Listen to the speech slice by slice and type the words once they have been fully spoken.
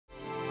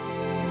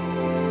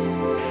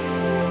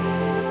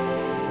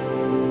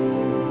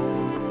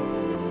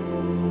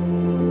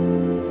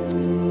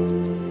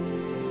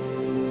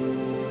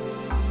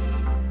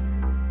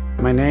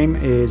My name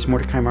is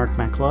Mordecai-Mark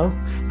Mac Low,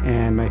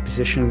 and my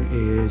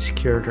position is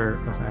curator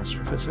of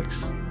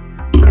astrophysics.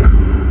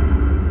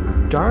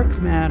 Dark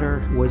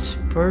matter was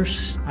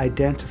first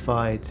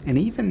identified and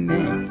even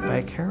named by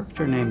a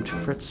character named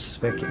Fritz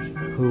Zwicky,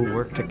 who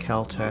worked at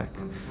Caltech.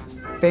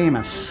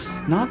 Famous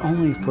not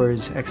only for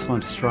his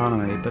excellent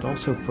astronomy, but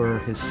also for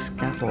his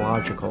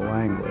scatological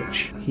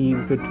language. He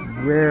could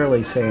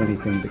rarely say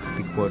anything that could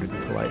be quoted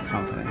in polite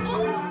company.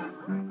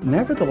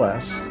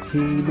 Nevertheless, he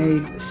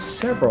made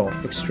several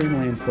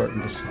extremely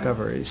important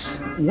discoveries,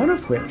 one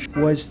of which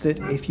was that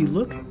if you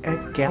look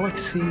at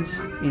galaxies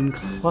in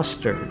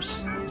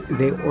clusters,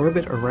 they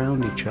orbit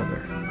around each other.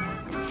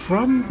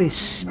 From the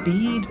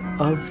speed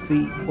of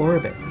the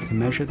orbit, you can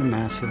measure the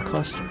mass of the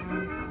cluster.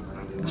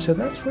 So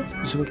that's what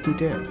Zwicky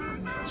did.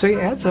 So he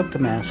adds up the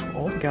mass of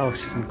all the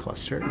galaxies in the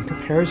cluster and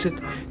compares it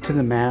to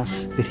the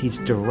mass that he's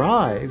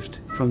derived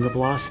from the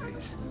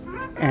velocities.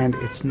 And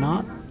it's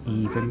not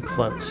even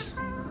close.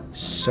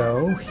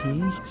 So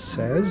he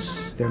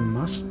says there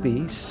must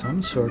be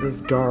some sort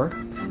of dark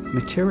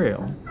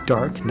material,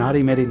 dark, not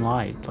emitting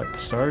light like the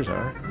stars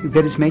are,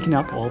 that is making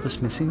up all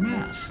this missing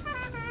mass.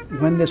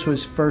 When this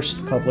was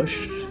first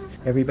published,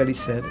 everybody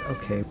said,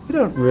 okay, we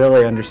don't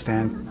really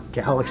understand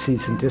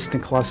galaxies and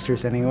distant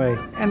clusters anyway,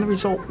 and the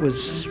result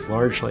was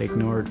largely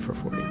ignored for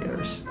 40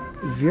 years.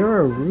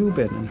 Vera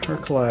Rubin and her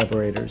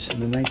collaborators in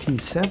the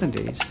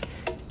 1970s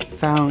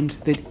found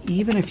that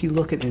even if you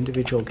look at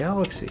individual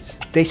galaxies,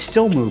 they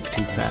still move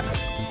too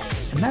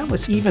fast. And that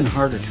was even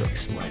harder to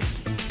explain,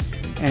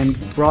 and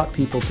brought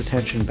people's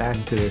attention back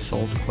to this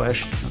old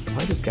question of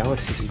why do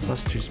galaxies and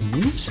clusters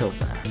move so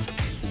fast?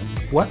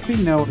 What we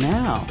know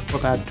now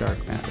about dark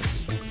matter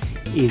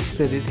is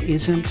that it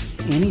isn't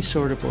any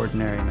sort of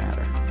ordinary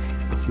matter.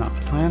 It's not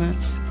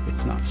planets,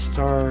 it's not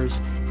stars,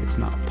 it's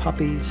not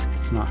puppies,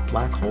 it's not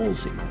black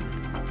holes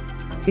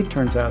even. It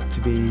turns out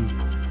to be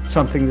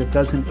something that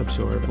doesn't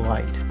absorb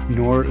light,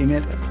 nor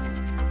emit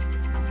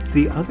it.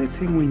 The other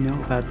thing we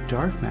know about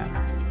dark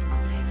matter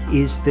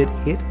is that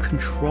it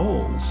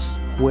controls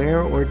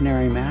where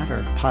ordinary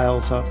matter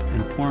piles up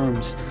and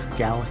forms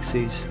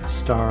galaxies,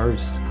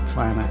 stars,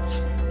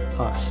 planets,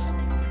 us.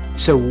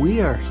 So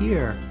we are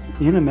here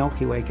in a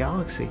Milky Way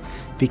galaxy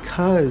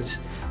because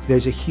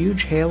there's a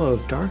huge halo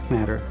of dark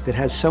matter that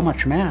has so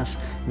much mass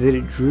that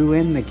it drew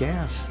in the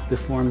gas to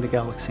form the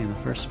galaxy in the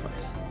first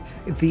place.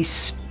 The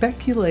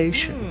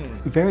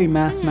speculation, very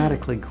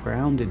mathematically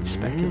grounded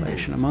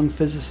speculation among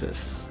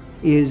physicists,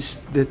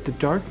 is that the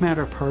dark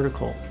matter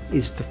particle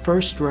is the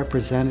first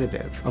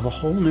representative of a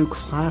whole new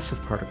class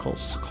of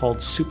particles called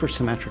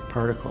supersymmetric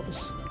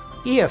particles.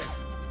 If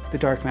the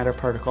dark matter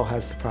particle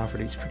has the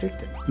properties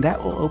predicted,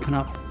 that will open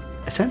up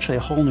essentially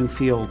a whole new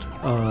field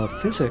of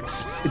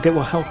physics that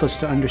will help us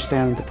to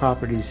understand the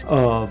properties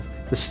of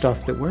the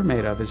stuff that we're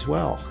made of as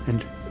well,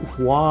 and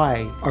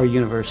why our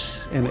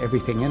universe and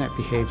everything in it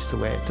behaves the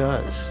way it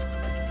does.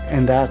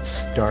 And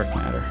that's dark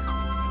matter.